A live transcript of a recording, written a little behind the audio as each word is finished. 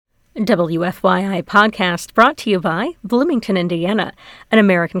WFYI podcast brought to you by Bloomington, Indiana, an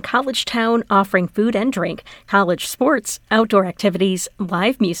American college town offering food and drink, college sports, outdoor activities,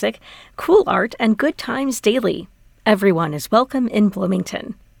 live music, cool art, and good times daily. Everyone is welcome in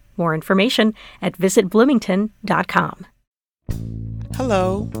Bloomington. More information at visitbloomington.com.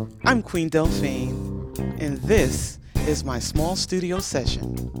 Hello, I'm Queen Delphine, and this is my small studio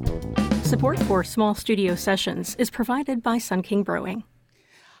session. Support for small studio sessions is provided by Sun King Brewing.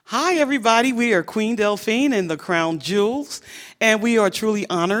 Hi, everybody. We are Queen Delphine and the Crown Jewels, and we are truly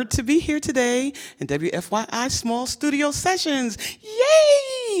honored to be here today in WFYI Small Studio Sessions.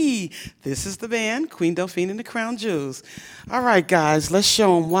 Yay! This is the band, Queen Delphine and the Crown Jewels. All right, guys, let's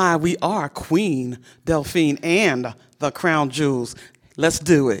show them why we are Queen Delphine and the Crown Jewels. Let's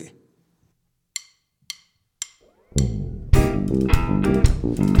do it.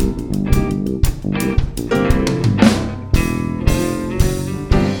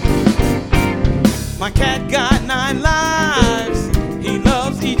 My cat got 9 lives. He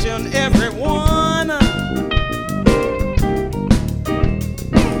loves each and every one.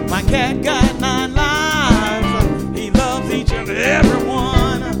 My cat got 9 lives. He loves each and every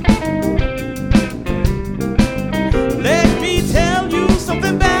one. Let me tell you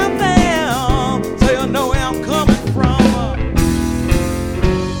something about them, so you'll know where I'm coming from.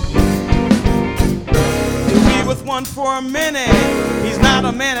 To be with one for a minute, he's not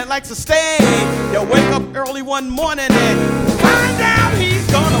a man that likes to stay. You'll wake up early one morning and find out he's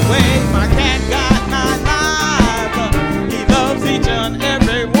gone away. My cat got 9 lives. He loves each and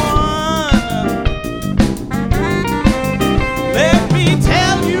every one. Let me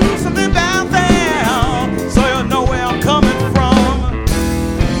tell you something about them, so you'll know where I'm coming from.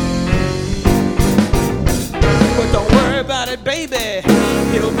 But don't worry about it, baby.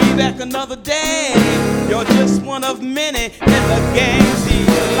 He'll be back another day. You're just one of many in the games he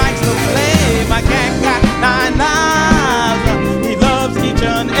likes to play. My cat got 9 lives. He loves each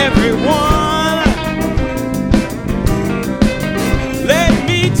and every one. Let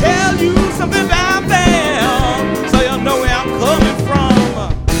me tell you something about them, so you'll know where I'm coming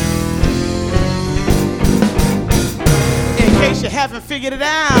from. In case you haven't figured it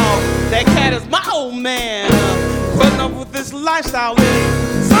out, that cat is my old man. Putting up with this lifestyle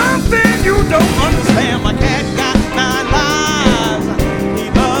is something you don't understand. My cat got 9 lives. He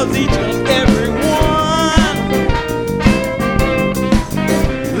loves each and every one.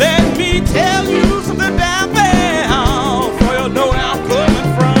 Let me tell you something about them, so you'll know where I'm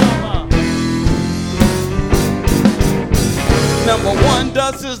coming from. Number 1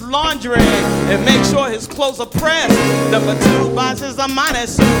 does his laundry and makes sure his clothes are pressed. Number 2 buys his Armani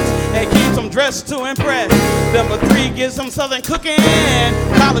suits and keeps them dressed to impress. Number 3 gives him southern cooking,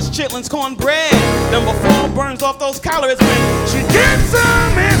 college chitlins, cornbread. Number 4 burns off those calories when she gets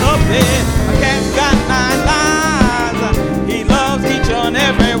them in her bed. My cat's got 9 lives. He loves each and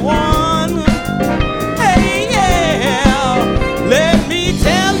every one. Hey, yeah. Let me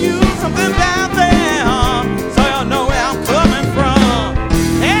tell you something about them, so you'll know where I'm coming from.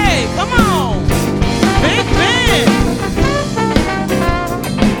 Hey, come on. Big Ben.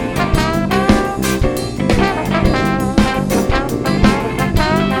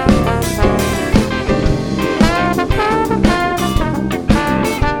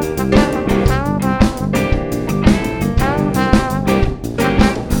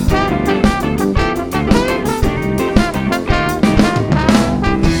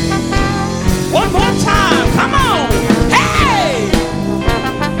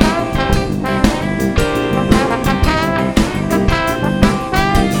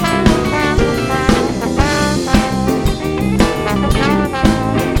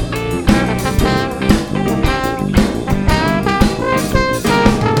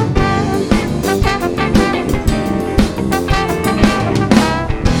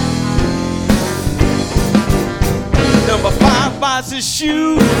 His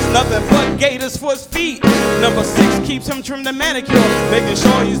shoes, nothing but gaiters for his feet. Number 6 keeps him trimmed and manicured, making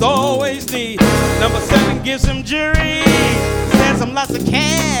sure he's always neat. Number 7 gives him jewelry, sends him lots of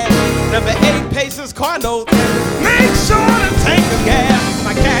cash. Number 8 pays his car notes, make sure to tank the gas.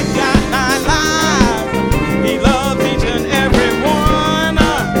 My cat got 9 lives. He loves each and every one.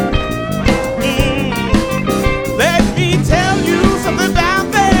 Let me tell you something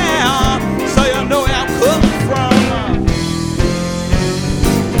about them, so you'll know where I'm coming from.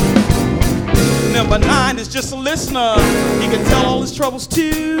 Number 9 is just a listener. He can tell all his troubles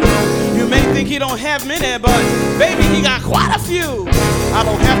too. You may think he don't have many, but baby, he got quite a few. I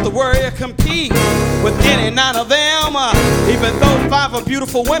don't have to worry or compete with any 9 of them. Even though 5 are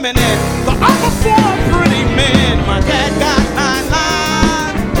beautiful women and the other 4 are pretty men. My dad got 9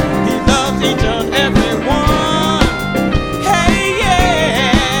 lives. He each and every one. Hey,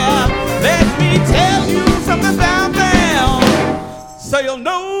 yeah, let me tell you something about them, so you'll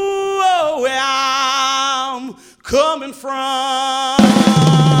know where I'm coming from.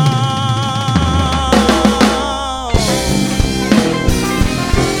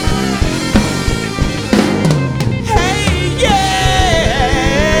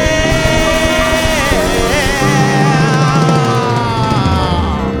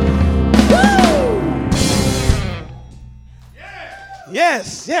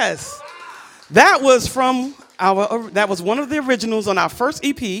 Yes. That was from that was one of the originals on our first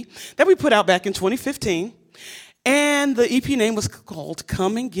EP that we put out back in 2015. And the EP name was called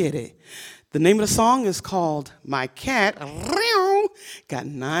Come and Get It. The name of the song is called My Cat Got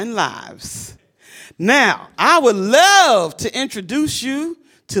 9 Lives. Now, I would love to introduce you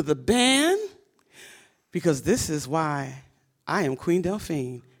to the band, because this is why I am Queen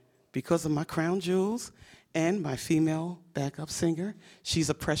Delphine, because of my crown jewels and my female backup singer. She's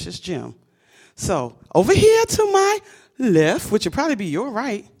a precious gem. So over here to my left, which will probably be your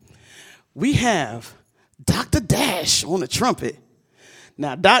right, we have Dr. Dash on the trumpet.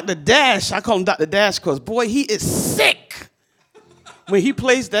 Now, Dr. Dash, I call him Dr. Dash because, boy, he is sick when he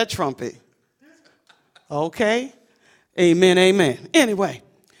plays that trumpet. Okay? Amen, amen. Anyway,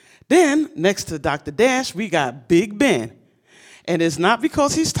 then next to Dr. Dash, we got Big Ben. And it's not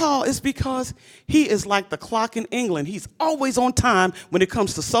because he's tall, it's because he is like the clock in England. He's always on time when it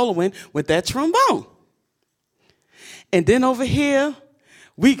comes to soloing with that trombone. And then over here,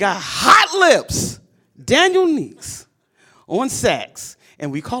 we got Hot Lips, Daniel Neeks on sax.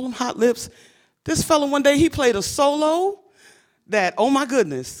 And we call him Hot Lips. This fella one day, he played a solo that, oh my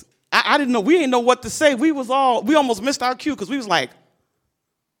goodness, I didn't know, we didn't know what to say. We almost missed our cue because we was like.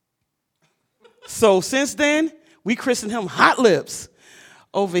 So since then, we christened him Hot Lips.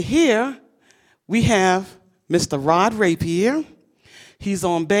 Over here, we have Mr. Rod Rapier. He's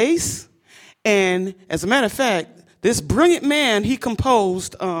on bass. And as a matter of fact, this brilliant man, he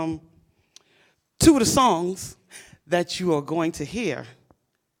composed 2 of the songs that you are going to hear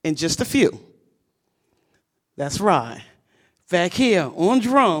in just a few. That's Rod. Back here on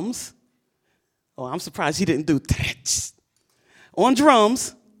drums. Oh, I'm surprised he didn't do that. On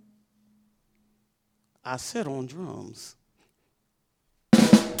drums. I said on drums.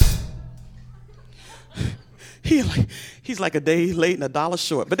 He's like a day late and $1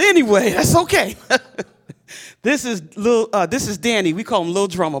 short. But anyway, that's okay. This is Danny. We call him Little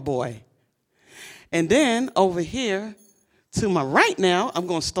Drummer Boy. And then over here to my right now, I'm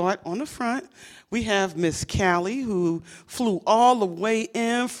going to start on the front. We have Miss Callie, who flew all the way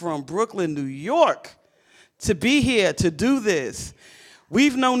in from Brooklyn, New York, to be here to do this.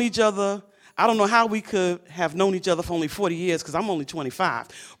 We've known each other. I don't know how we could have known each other for only 40 years because I'm only 25.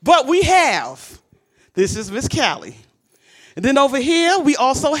 But we have. This is Miss Callie. And then over here, we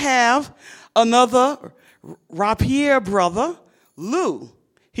also have another Rapier brother, Lou.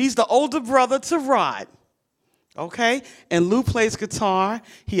 He's the older brother to Rod. Okay? And Lou plays guitar.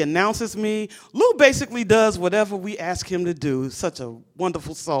 He announces me. Lou basically does whatever we ask him to do. Such a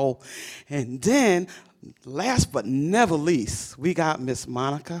wonderful soul. And then, last but never least, we got Miss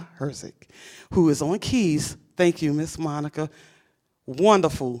Monica Herzig, who is on keys. Thank you, Miss Monica.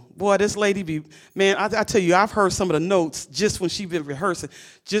 Wonderful. Boy, this lady man, I tell you, I've heard some of the notes just when she's been rehearsing.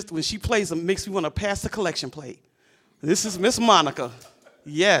 Just when she plays them, makes me want to pass the collection plate. This is Miss Monica.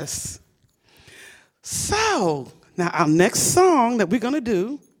 Yes. So, now our next song that we're going to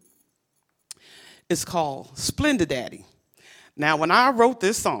do is called Splendid Daddy. Now, when I wrote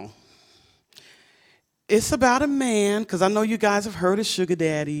this song, it's about a man, because I know you guys have heard of sugar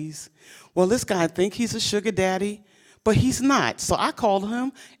daddies. Well, this guy thinks he's a sugar daddy, but he's not. So I called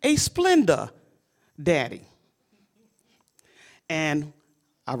him a Splendor Daddy. And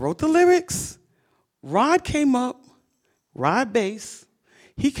I wrote the lyrics. Rod came up, Rod bass.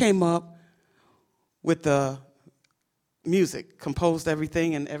 He came up with the music, composed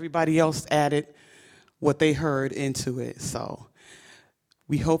everything, and everybody else added what they heard into it. So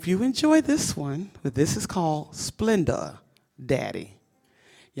we hope you enjoy this one, but this is called Splendor Daddy.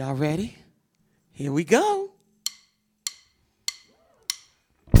 Y'all ready? Here we go.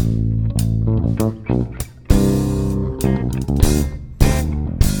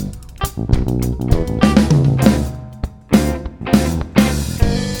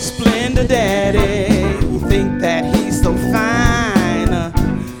 Splendor Daddy, you think that he's so fine.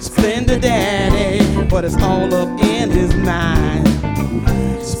 Splendor Daddy, but it's all up in his mind.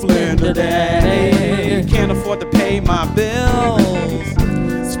 Splendor Daddy, can't afford to pay my bills.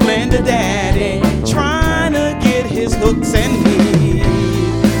 Splendor Daddy, trying to get his hooks and needs.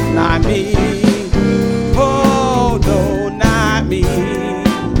 Not me.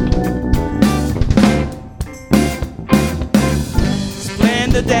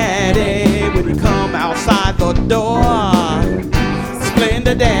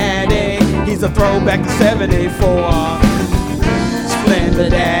 Splendor Daddy, he's a throwback to 74. Splendor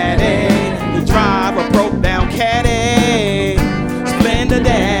Daddy, the driver broke down caddy. Splendor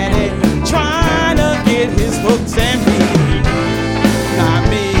Daddy, trying to get his hooks and me. Not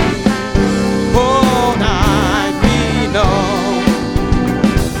me, oh, not me, no.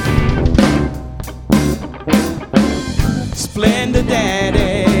 Splendor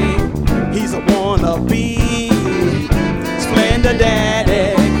Daddy, he's a wannabe. Splendor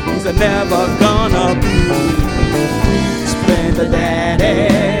Daddy, he's a never gonna be. Splendor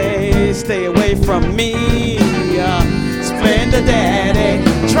Daddy, stay away from me. Splendor Daddy,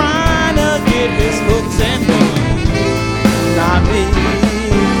 trying to get his hooks and me. Not me,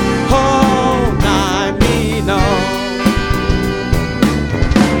 oh, not me, no.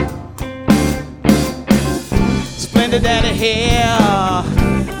 Splendor Daddy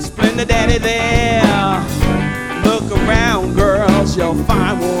here, Splendor Daddy there. Look around, girls, you'll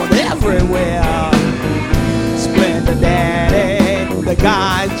find one everywhere. Splendor Daddy, the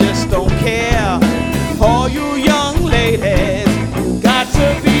guys just don't care. All you young ladies, you got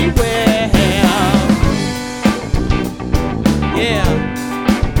to beware. Yeah.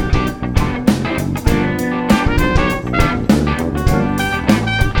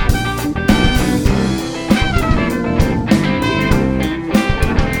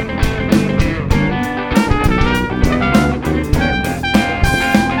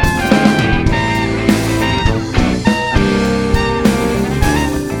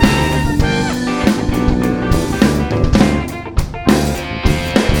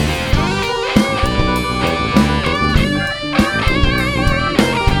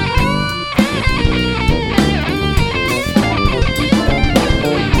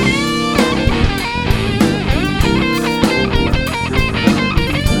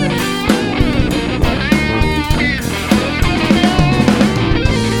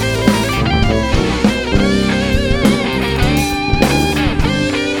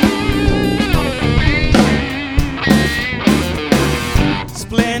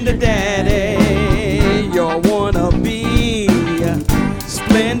 Splendor Daddy, you're wannabe.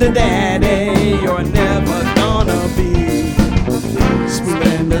 Splendor Daddy, you're never gonna be.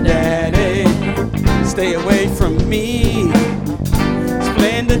 Splendor Daddy, stay away from me.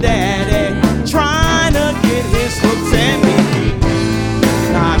 Splendor Daddy, trying to get his hooks and me.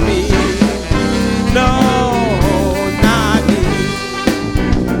 Not me, no.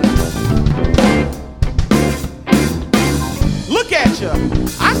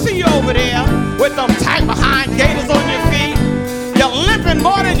 I see you over there with them tight behind gators on your feet. You're limping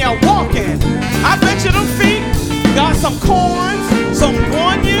more than you're walking. I bet you them feet got some corns, some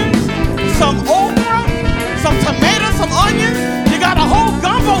onions, some okra, some tomatoes, some onions. You got a whole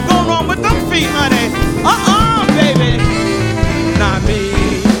gumbo going on with them feet, honey. Baby. Not me.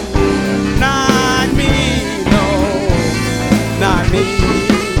 Not me, no. Not me.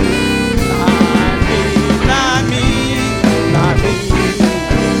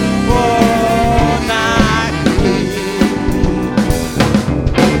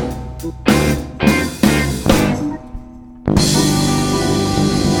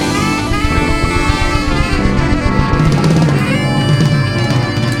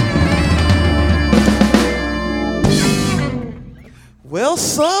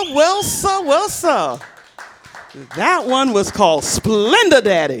 Well, sir. That one was called Splendor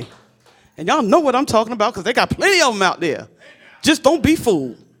Daddy. And y'all know what I'm talking about because they got plenty of them out there. Just don't be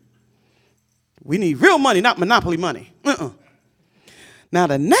fooled. We need real money, not monopoly money. Now,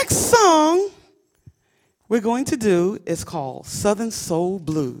 the next song we're going to do is called Southern Soul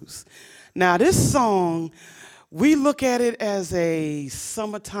Blues. Now, this song, we look at it as a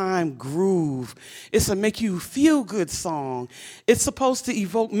summertime groove. It's a make you feel good song. It's supposed to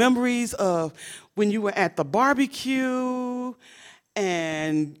evoke memories of when you were at the barbecue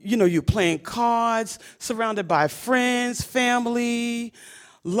and, you know, you're playing cards, surrounded by friends, family,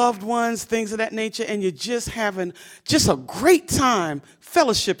 loved ones, things of that nature, and you're just having just a great time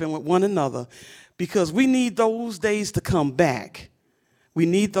fellowshipping with one another because we need those days to come back. We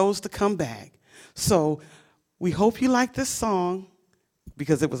need those to come back. So we hope you like this song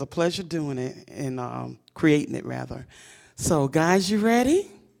because it was a pleasure doing it and creating it, rather. So, guys, you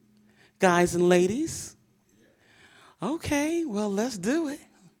ready? Guys and ladies? Okay, well, let's do it.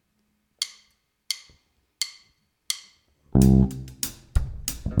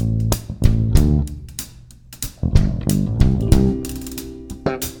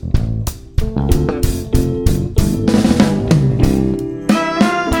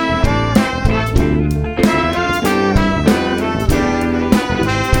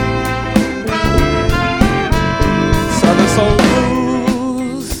 Southern Soul Blues.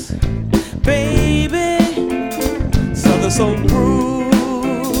 soul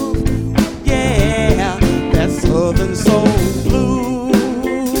groove. Yeah, that southern soul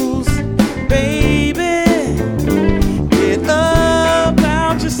blues. Baby, get up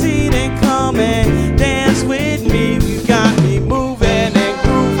out your seat and come and dance with me. You got me moving and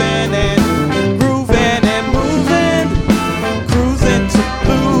grooving and grooving and moving, cruising to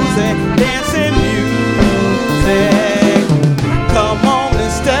blues and dancing music. Come on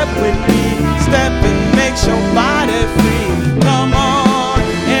and step with me, step and make your body free. Come on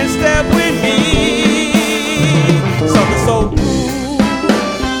and step with me. Southern soul blues,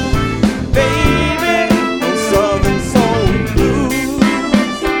 baby, southern soul blues.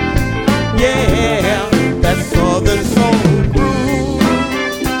 Yeah, that southern soul blues.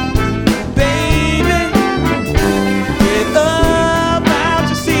 Baby, get up out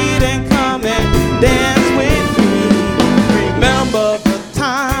your seat and come and dance with me. Remember the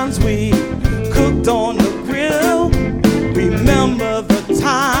times we cooked on the grill. Remember the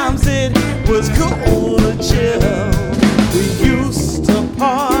times it was cool to chill. We used to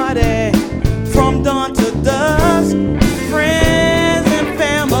party from dawn to dusk, friends and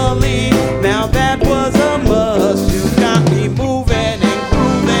family. Now that was a must. You got me moving and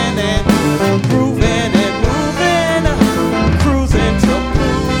grooving and grooving and moving, cruising to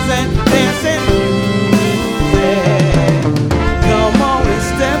blues and dancing music. Come on and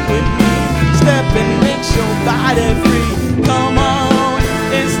step with me, step and make your body free. Come on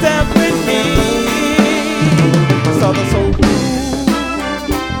and step with me. Southern soul blues,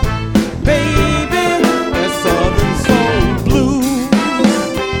 baby, that southern soul blues.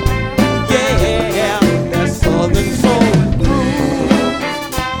 Yeah, that southern soul blues.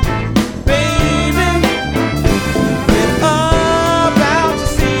 Baby, get up out your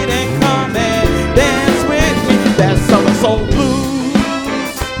seat and come and dance with me. That southern soul blues.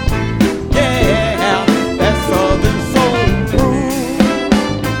 Yeah, that southern soul blues.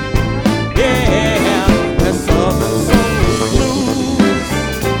 Yeah, that southern soul blues.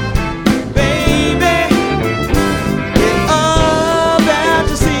 Baby, get up out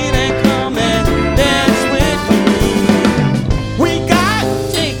your seat and come and dance with me. We got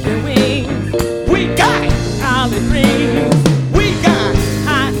Chicken wings, we got collard greens, we got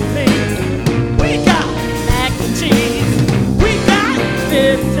hot links, we got mac and cheese, we got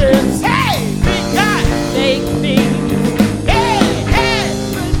biscuits, hey, we got baked beans. hey, hey.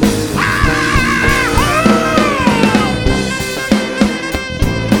 Ah!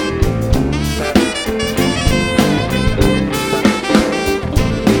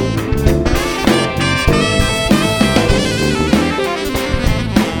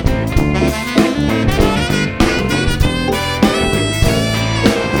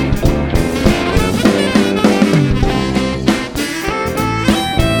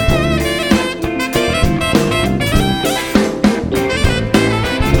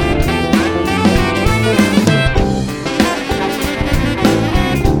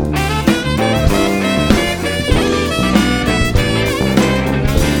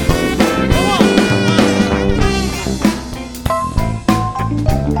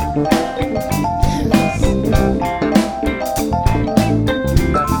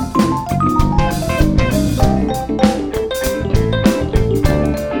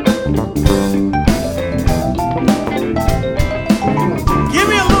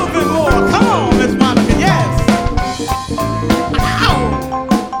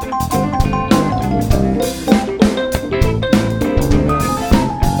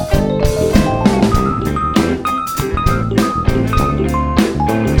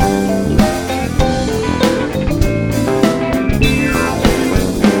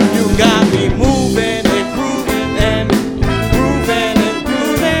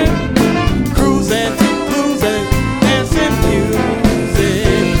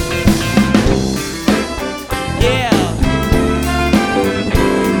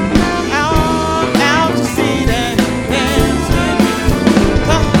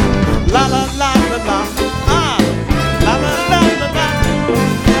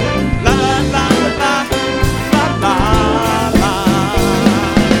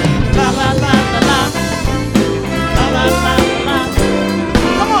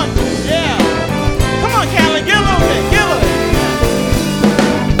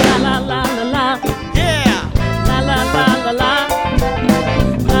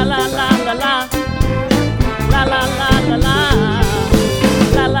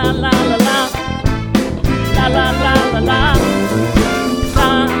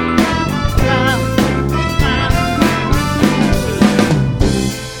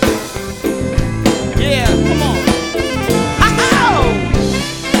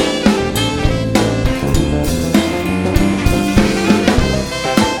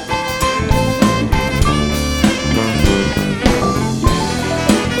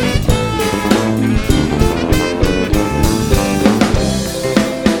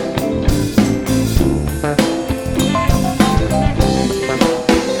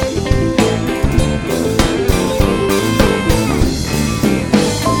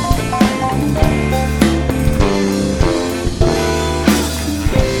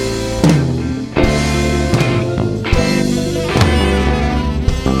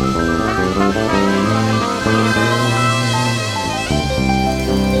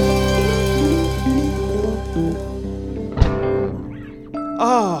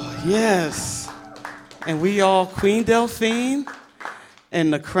 Oh, yes. And we all Queen Delphine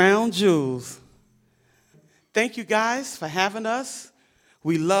and the Crown Jewels. Thank you guys for having us.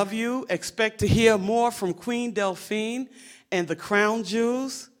 We love you. Expect to hear more from Queen Delphine and the Crown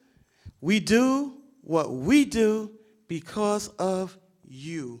Jewels. We do what we do because of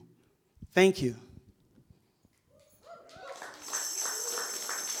you. Thank you.